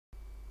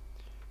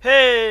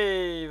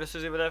Hey, this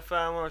is Evil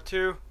Fan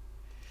 102,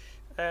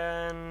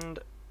 and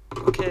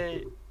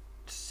okay,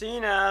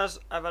 seeing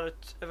as I've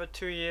had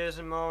 2 years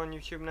and more on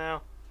YouTube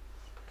now,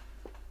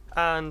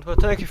 and well,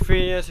 technically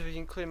 3 years if you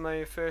include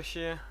my first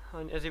year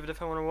as Evil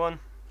Fan 101.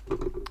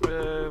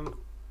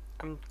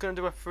 I'm gonna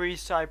do a free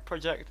side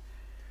project,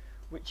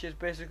 which is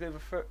basically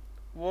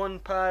one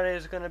part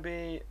is gonna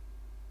be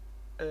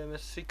a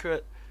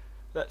secret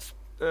that's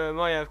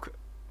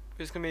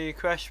it's gonna be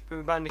Crash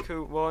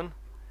Bandicoot 1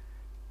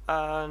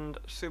 and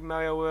Super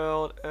Mario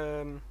World.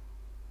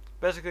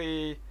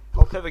 Basically,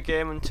 I'll play the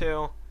game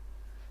until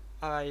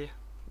I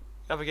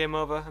have a game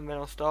over, and then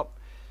I'll stop.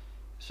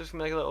 It's just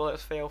gonna make a little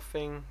let's fail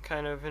thing,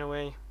 kind of, in a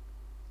way.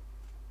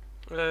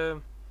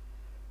 Then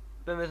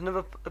there's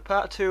another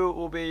part 2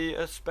 will be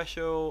a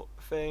special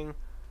thing,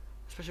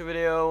 a special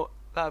video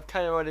that I've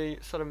kind of already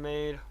sort of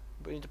made,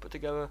 but need to put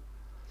together.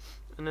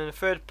 And then the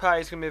third part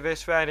is gonna be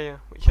this Friday,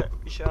 which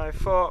I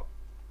thought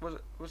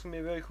was gonna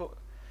be really cool.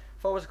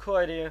 Thought was a cool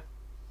idea.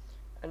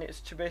 And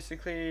it's to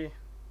basically,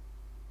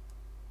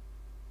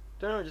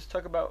 don't know, just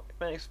talk about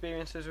my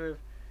experiences with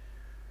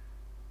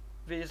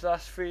these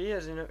last 3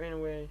 years in a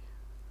way,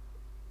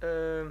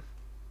 and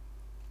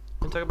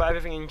talk about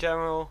everything in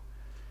general.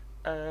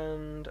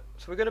 And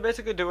so we're gonna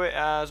basically do it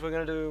as we're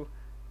gonna do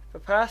the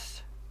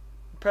past,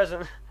 the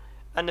present,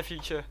 and the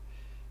future.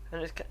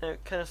 And it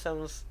kind of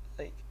sounds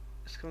like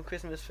some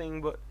Christmas thing,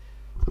 but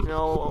you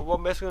know what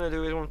I'm basically gonna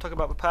do is I want to talk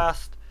about the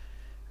past.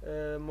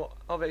 What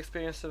all the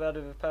experiences I've had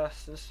with the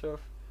past and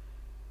stuff.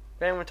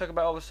 Then we'll talk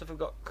about all the stuff I've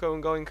got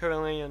going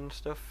currently and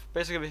stuff,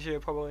 basically this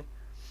year probably.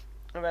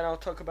 And then I'll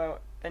talk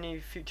about any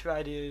future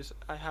ideas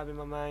I have in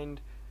my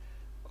mind,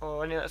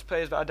 or any let's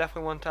plays that I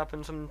definitely want to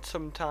happen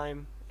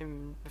sometime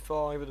in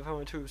before Evil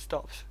Fan 2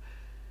 stops.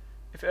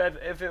 If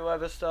it will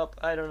ever stop,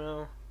 I don't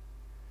know.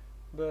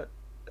 But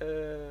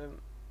yeah,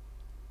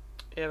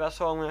 that's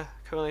all I'm gonna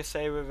currently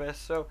say with this.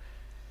 So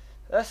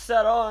let's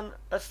start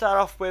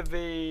off with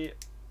the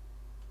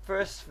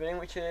first thing,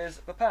 which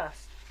is the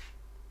past.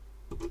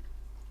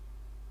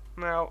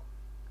 Now,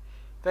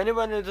 if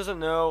anyone who doesn't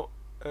know,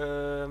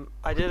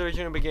 I did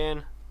originally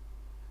begin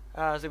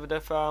as Evil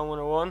Fan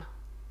 101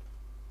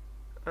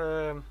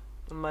 on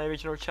my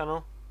original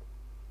channel,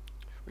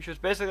 which was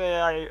basically,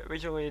 I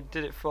originally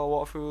did it for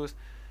walkthroughs.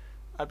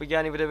 I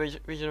began with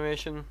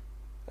regeneration.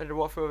 I did a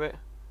walkthrough of it,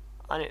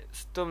 and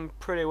it's done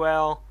pretty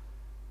well.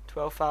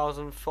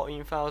 12,000,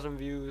 14,000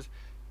 views,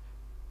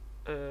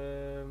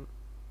 something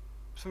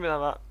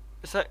like that.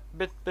 It's like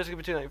basically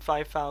between like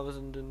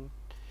 5,000 and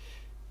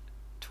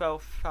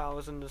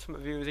 12,000 or some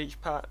views each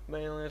part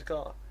mainly has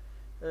got.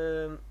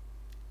 But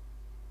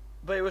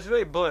it was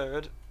really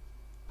blurred,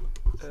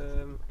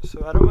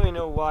 so I don't really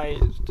know why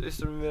it's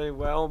done really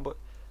well, but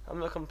I'm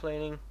not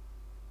complaining.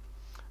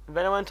 And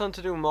then I went on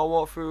to do more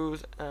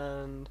walkthroughs,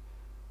 and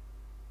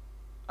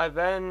I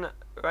then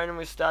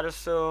randomly started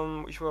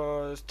some, which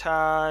was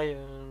Ty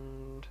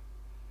and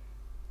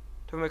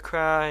Devil May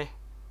Cry,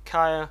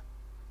 Kaya,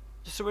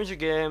 just a bunch of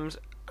games,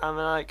 and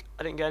then I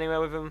didn't get anywhere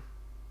with them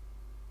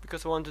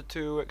because I wanted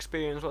to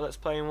experience what Let's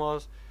Playing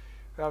was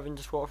rather than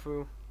just walk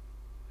through.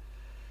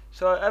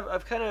 So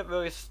I've kind of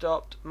really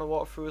stopped my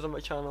walkthroughs on my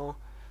channel.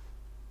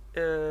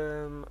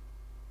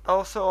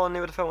 Also on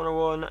Evil Fan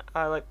 101,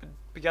 I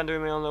began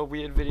doing my own little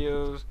weird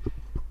videos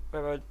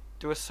where I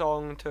do a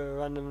song to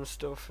random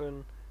stuff,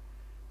 and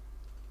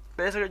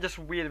basically just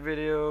weird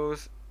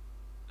videos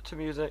to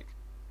music.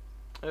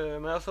 I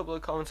also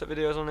upload concept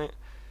videos on it,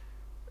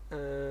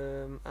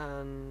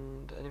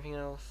 and anything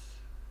else.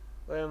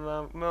 My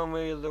own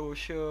really little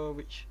show,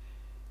 which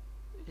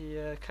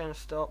kind of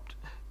stopped.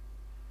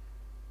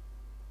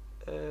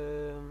 I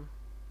don't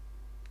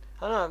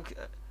know.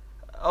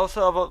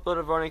 Also, I've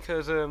uploaded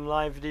Veronica's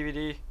live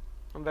DVD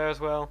on there as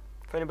well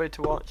for anybody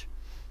to watch.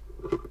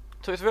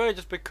 So it's really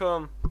just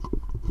become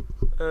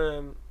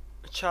a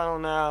channel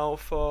now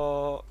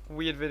for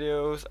weird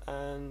videos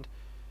and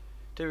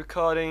do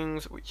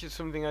recordings, which is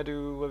something I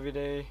do every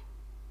day.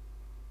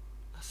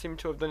 I seem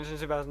to have done it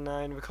since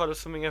 2009. Recorded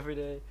something every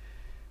day.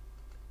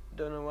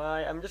 Don't know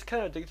why. I'm just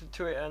kind of addicted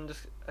to it, and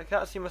I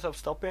can't see myself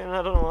stopping.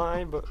 I don't know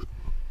why, but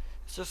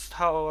it's just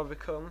how I've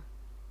become.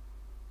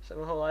 So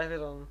my whole life is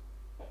on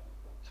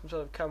some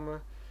sort of camera.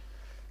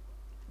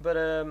 But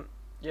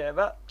yeah,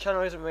 that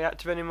channel isn't really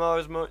active anymore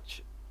as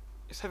much.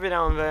 It's every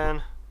now and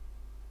then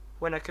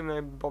when I can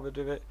really be bothered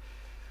with it.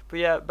 But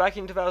yeah, back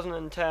in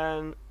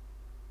 2010,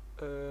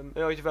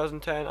 early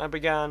 2010, I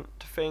began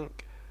to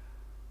think,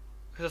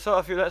 because I saw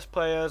a few Let's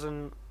Players,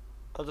 and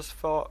I just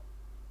thought,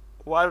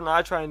 why don't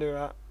I try and do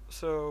that?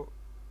 So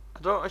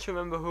I don't actually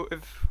remember who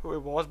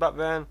it was back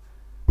then.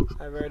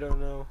 I really don't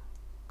know.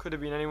 Could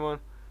have been anyone.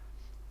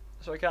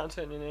 So I can't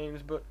say any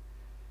names, but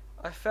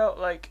I felt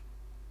like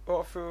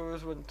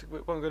walkthroughs weren't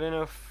good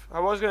enough.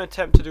 I was going to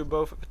attempt to do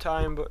both at the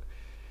time, but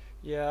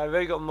yeah, I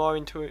really got more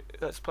into it.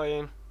 Let's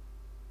Playing.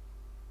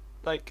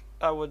 Like,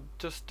 I would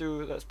just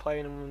do Let's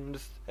Playing and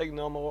just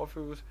ignore my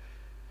walkthroughs.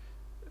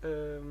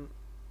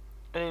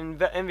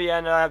 And in the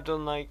end, I've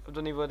done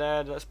Evil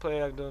Dead Let's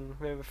Play, I've done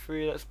Rayman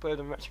 3 Let's Play, I've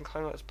done Ratchet and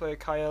Clank Let's Play,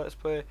 Kaya Let's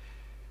Play.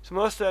 So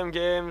most of them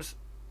games,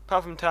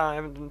 apart from Tie, I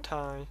haven't done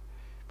Tie.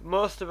 But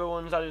most of the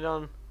ones I did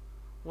on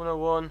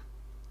 101,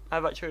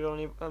 I've actually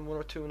done on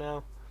 102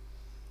 now.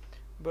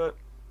 But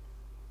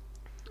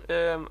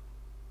I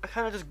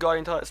kind of just got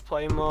into Let's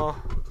Play more,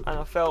 and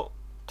I felt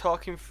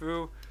talking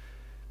through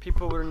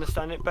people would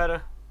understand it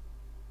better.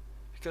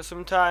 Because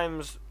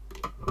sometimes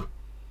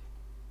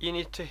you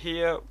need to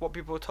hear what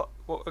people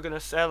what are gonna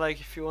say.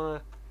 Like if you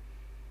wanna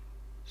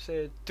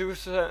say do a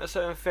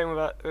certain thing with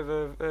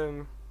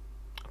a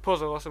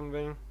puzzle or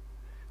something,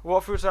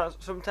 walkthroughs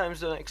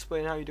sometimes don't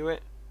explain how you do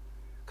it,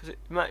 because it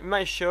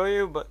might show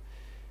you, but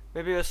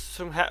maybe there's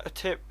some a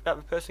tip that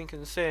the person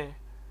can say.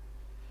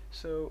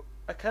 So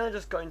I kind of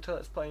just got into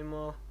Let's Play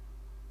more,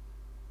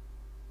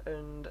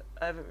 and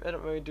I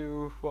don't really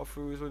do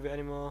walkthroughs with it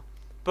anymore.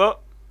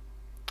 But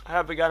I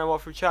have begun a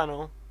walkthrough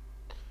channel.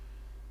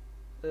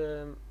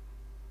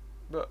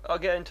 But I'll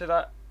get into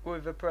that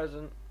with the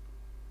present,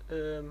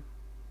 in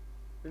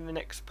the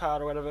next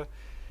part or whatever.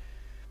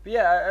 But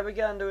yeah, I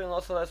began doing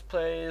lots of Let's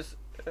Plays.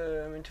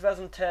 In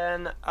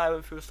 2010, I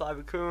went through Sly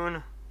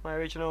Raccoon, my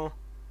original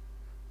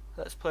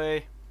Let's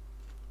Play.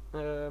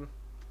 I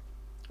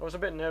was a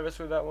bit nervous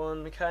with that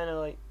one, kind of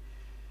like,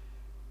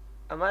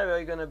 am I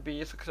really gonna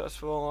be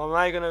successful? Or am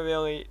I gonna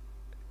really?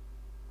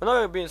 I'm not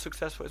really being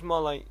successful. It's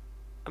more like,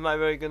 am I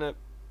really gonna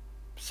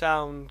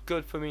sound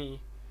good for me?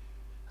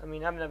 I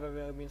mean, I've never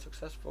really been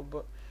successful,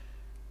 but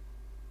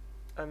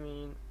I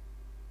mean,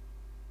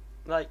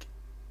 like,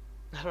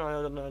 I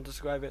don't know how to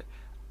describe it.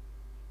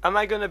 Am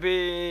I gonna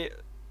be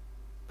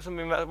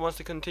something that wants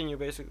to continue,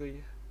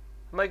 basically?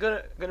 Am I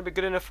gonna be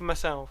good enough for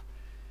myself?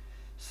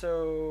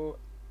 So,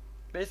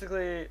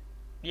 basically,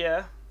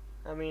 yeah.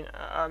 I mean,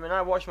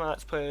 I watch my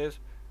Let's Plays,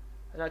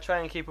 and I try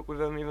and keep up with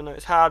them, even though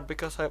it's hard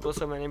because I upload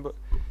so many. But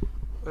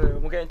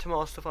we'll get into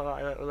more stuff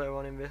like that later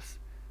on in this.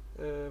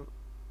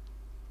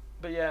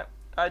 But yeah,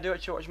 I do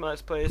actually watch my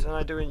Let's Plays, and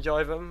I do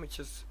enjoy them, which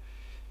is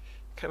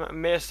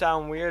may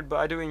sound weird, but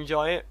I do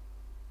enjoy it.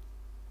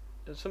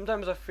 And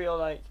sometimes I feel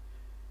like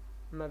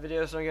my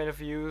videos don't get enough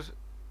views,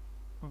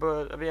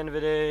 but at the end of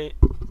the day,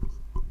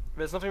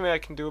 there's nothing really I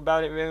can do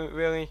about it.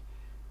 Really,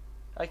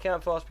 I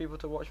can't force people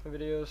to watch my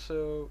videos.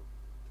 So,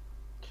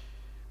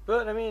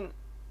 but I mean,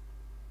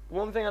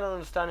 one thing I don't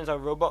understand is how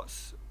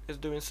Robots is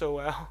doing so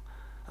well.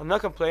 I'm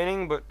not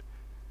complaining, but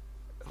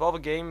of all the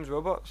games,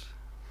 Robots.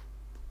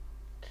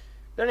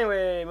 But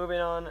anyway, moving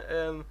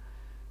on.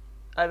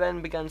 I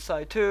then began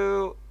Sly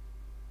 2,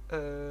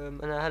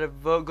 and I had a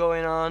vote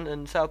going on,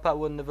 and South Park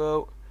won the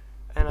vote,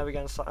 and I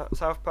began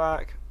South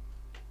Park.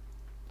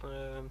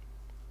 So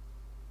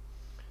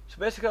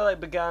basically, I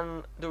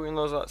began doing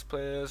those Let's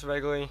Plays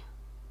regularly.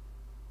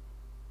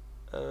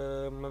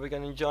 I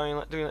began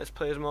enjoying doing Let's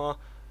Plays more,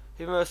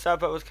 even though South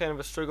Park was kind of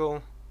a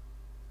struggle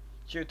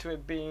due to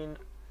it being,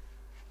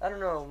 I don't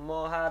know,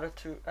 more harder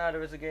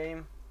as a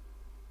game.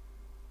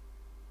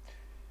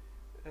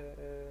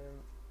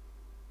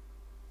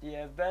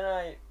 Yeah, then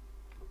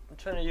I'm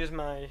trying to use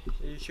my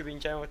YouTube in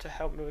general to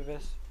help me with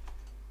this.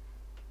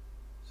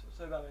 So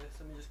sorry about this,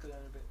 let me just go down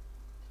a bit.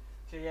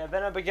 Okay, yeah,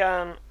 then I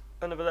began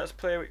another Let's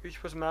Play,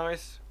 which was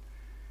Malice,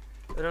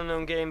 an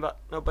unknown game that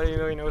nobody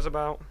really knows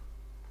about.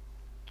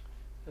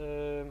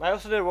 I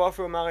also did a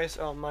walkthrough of Malice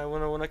on my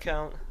 101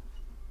 account.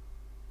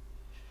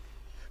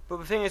 But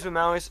the thing is with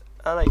Malice,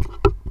 I like,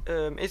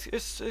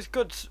 it's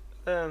good,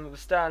 the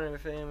start and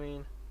everything. I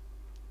mean,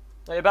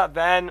 like back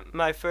then,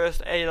 my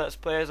first 8 Let's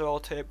Plays are all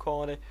tape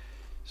quality,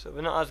 so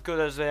they're not as good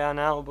as they are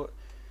now. But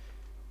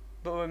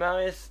with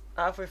Malice,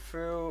 halfway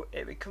through,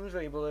 it becomes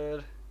really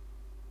blurred.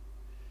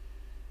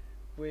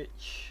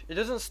 Which it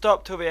doesn't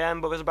stop till the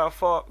end, but there's about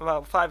 5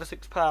 or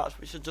 6 parts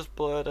which are just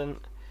blurred, and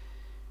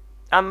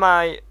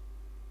my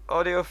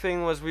audio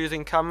thing was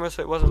using camera,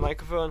 so it wasn't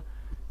microphone,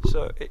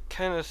 so it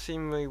kind of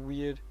seemed really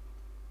weird.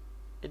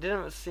 It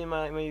didn't seem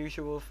like my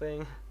usual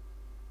thing.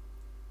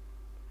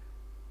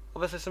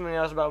 Obviously, something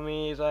else about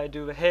me is I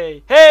do the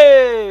hey,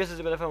 this is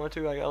a bit of fun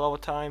too, like a lot of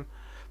time.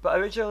 But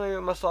originally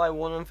with my Sly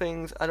 1 and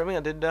things, I don't think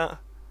I did that.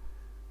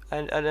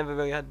 I never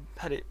really had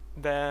it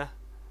there.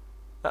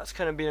 That's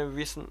kind of been a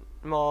recent,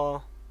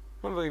 not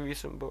really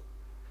recent, but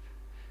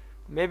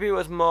maybe it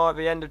was more at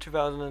the end of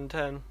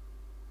 2010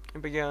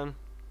 it began.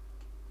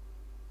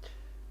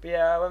 But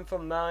yeah, I went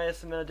from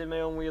Malice, and then I did my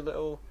own weird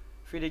little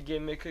 3D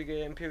game maker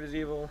game, Puriz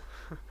Evil.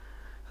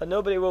 And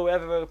nobody will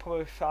ever really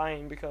probably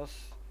find, because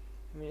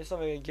I mean, it's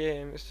not really a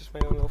game, it's just my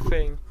own little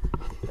thing.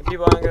 And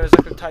people aren't going to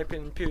exactly type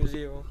in Puriz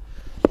Evil.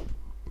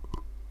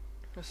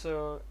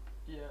 So,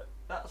 yeah,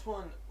 that's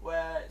one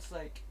where it's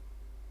like,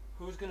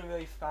 who's going to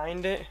really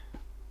find it?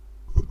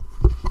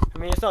 I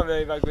mean, it's not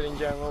really that good in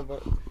general,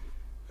 but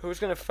who's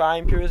going to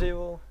find Puriz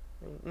Evil?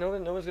 I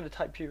mean, no one's going to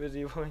type Puriz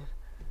Evil in.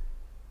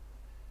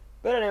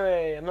 But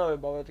anyway, I'm not really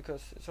bothered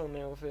because it's only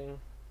my own thing.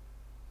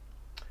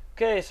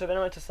 Okay, so then I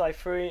went to Sly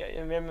 3,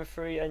 and Rayman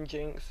 3, and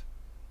Jinx.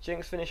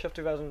 Jinx finished off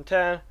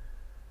 2010.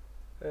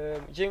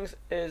 Jinx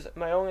is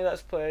my only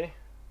Let's Play,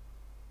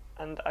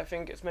 and I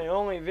think it's my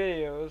only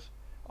videos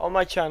on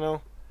my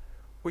channel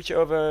which are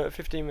over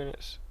 15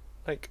 minutes.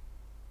 Like,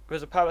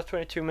 there's a part that's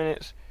 22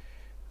 minutes,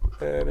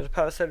 there's a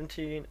part of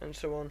 17, and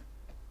so on.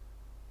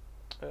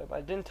 But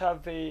I didn't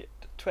have the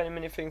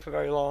 20-minute thing for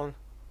very long.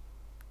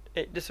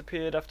 It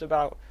disappeared after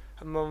about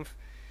a month,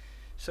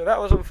 so that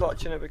was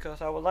unfortunate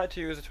because I would like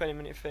to use a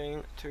 20-minute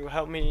thing to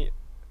help me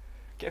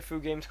get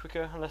through games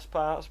quicker and less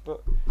parts,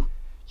 but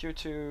due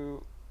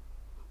to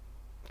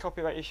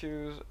copyright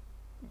issues,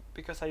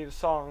 because I use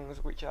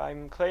songs which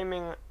I'm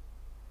claiming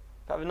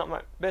that they're not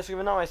my, basically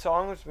they're not my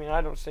songs. I mean,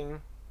 I don't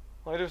sing.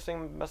 Well, I do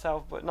sing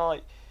myself, but not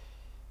like,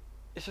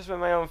 it's just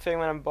my own thing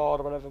when I'm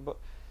bored or whatever. But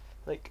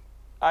like,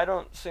 I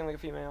don't sing like a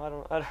female. I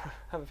don't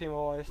have a female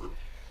voice,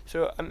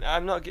 so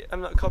I'm not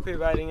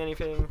copywriting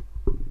anything.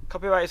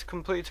 Copyright is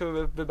completely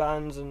to the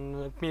bands and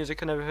the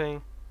music and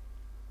everything,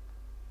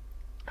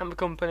 and the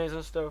companies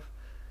and stuff.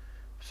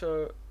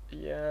 So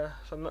yeah,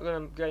 so I'm not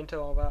gonna get into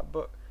all that,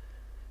 but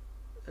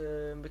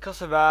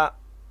because of that,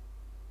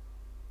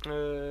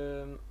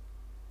 I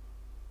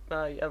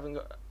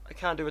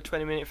can't do a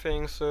 20-minute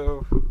thing.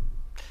 So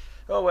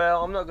oh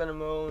well, I'm not gonna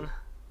moan.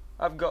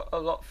 I've got a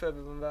lot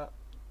further than that.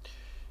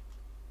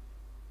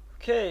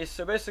 Okay,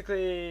 so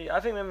basically,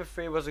 I think Member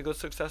 3 was a good,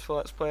 successful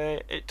Let's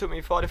Play. It took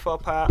me 44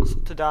 parts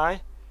to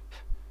die,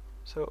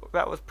 so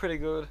that was pretty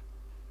good.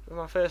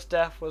 My first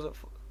death was at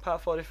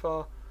part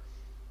 44.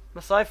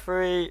 My Sly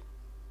 3,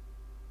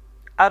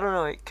 I don't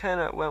know, it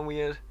kinda went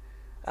weird.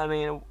 I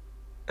mean,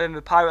 in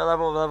the pirate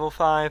level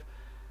 5,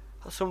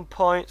 at some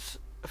points,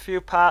 a few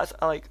parts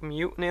are like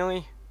mute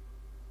nearly.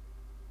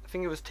 I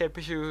think it was tape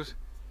issues.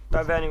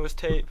 Back then it was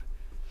tape.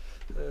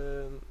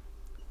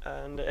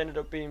 And it ended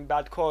up being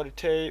bad quality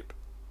tape,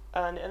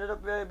 and it ended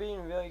up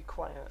being really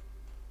quiet.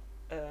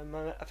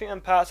 I think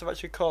them parts have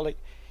actually called, like,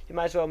 you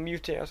might as well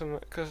mute it or something,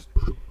 because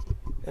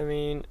I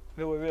mean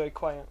they were really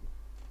quiet.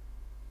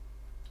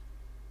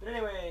 But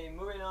anyway,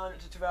 moving on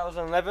to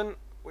 2011,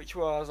 which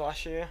was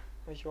last year,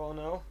 as you all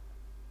know.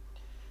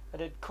 I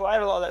did quite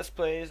a lot of Let's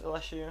Plays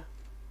last year.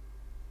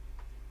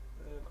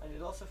 I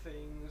did lots of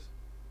things.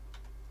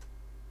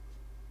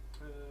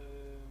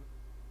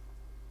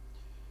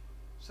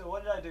 So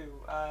what did I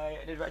do? I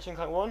did Ratchet and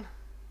Clank 1.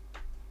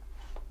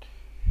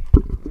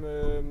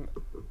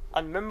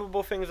 And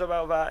memorable things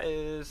about that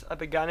is I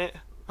began it.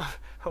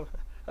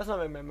 That's not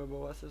very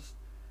memorable, that's just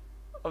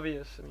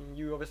obvious. I mean,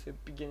 you obviously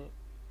begin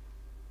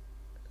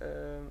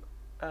it.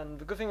 And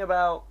the good thing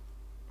about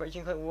Ratchet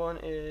and Clank 1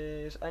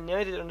 is I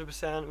nearly did it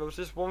 100%. There was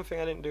just one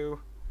thing I didn't do.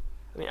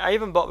 I mean, I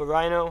even bought the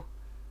Rhino.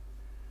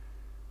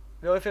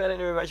 The only thing I didn't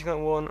do with Ratchet and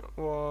Clank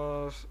 1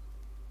 was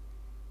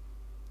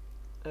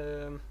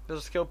there's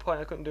a skill point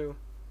I couldn't do,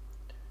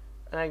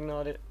 and I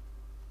ignored it.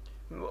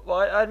 Well,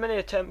 I had many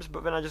attempts,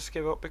 but then I just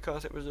gave up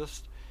because it was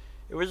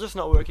just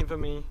not working for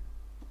me.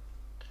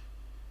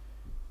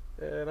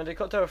 I did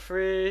Clock Tower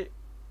 3.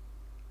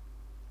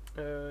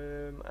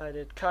 I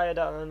did Kaya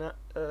down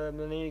the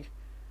League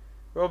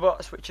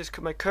Robots, which is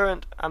my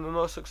current and the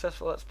most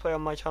successful Let's Play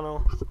on my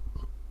channel.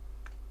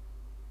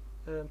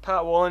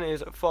 Part 1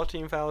 is at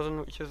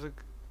 14,000,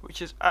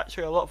 which is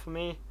actually a lot for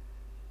me.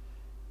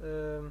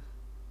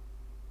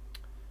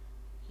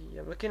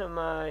 Yeah, I'm looking at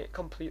my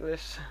complete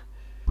list.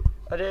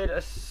 I did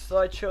a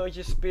Sly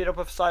Trilogy speed up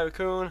of Sly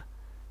Raccoon.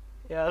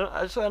 Yeah,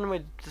 I just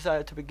randomly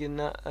decided to begin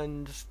that,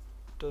 and just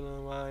don't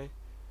know why. I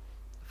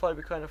thought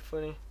it'd be kind of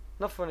funny.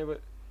 Not funny,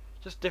 but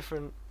just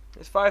different.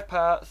 It's 5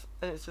 parts,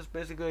 and it's just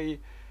basically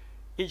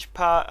each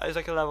part is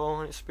like a level,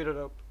 and it's speeded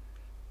up.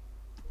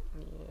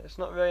 Yeah, it's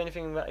not really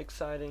anything that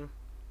exciting.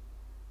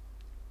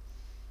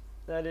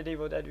 Then I did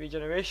Evil Dead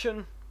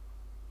Regeneration.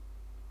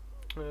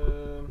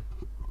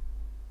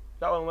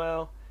 That went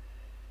well.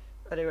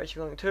 I did Ratchet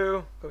and Clank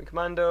 2, going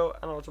Commando,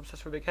 and I was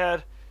obsessed with Big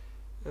Head.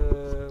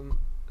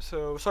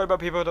 So sorry about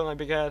people who don't like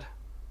Big Head,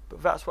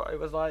 but that's what it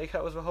was like.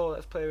 That was the whole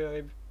Let's Play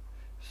really,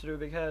 to do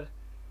with Big Head.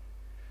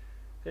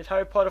 I did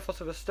Harry Potter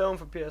Philosopher's Stone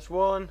for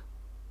PS1.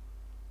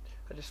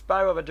 I did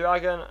Spyro the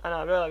Dragon, and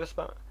I really like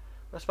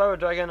the Spyro the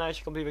Dragon. I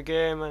actually completed the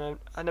game, and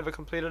I never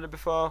completed it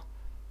before,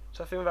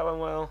 so I think that went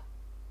well.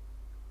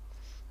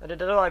 I did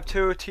Dead or Alive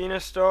 2,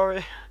 Tina's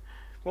Story,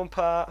 1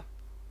 part.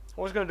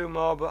 I was going to do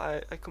more,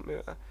 but I couldn't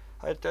be.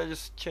 I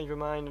just changed my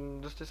mind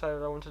and just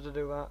decided I wanted to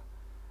do that.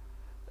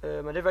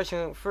 I did Ratchet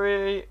and Clank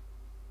 3,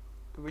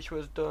 which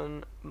was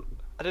done.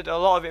 I did a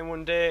lot of it in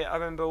one day. I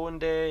remember one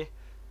day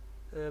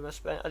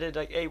I did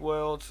like 8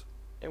 worlds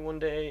in one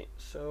day,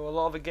 so a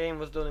lot of the game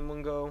was done in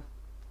one go.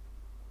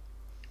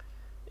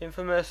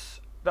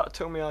 Infamous, that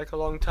took me like a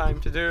long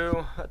time to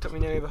do. That took me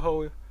nearly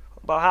about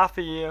half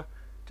a year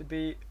to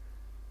beat.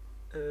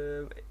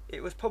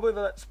 It was probably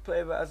the Let's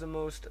Play that has the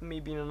most me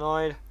being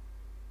annoyed.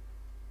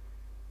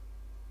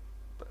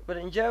 But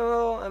in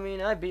general, I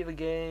mean, I beat the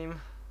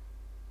game.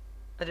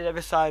 I did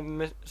every side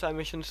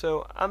mission,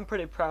 so I'm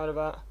pretty proud of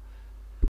that.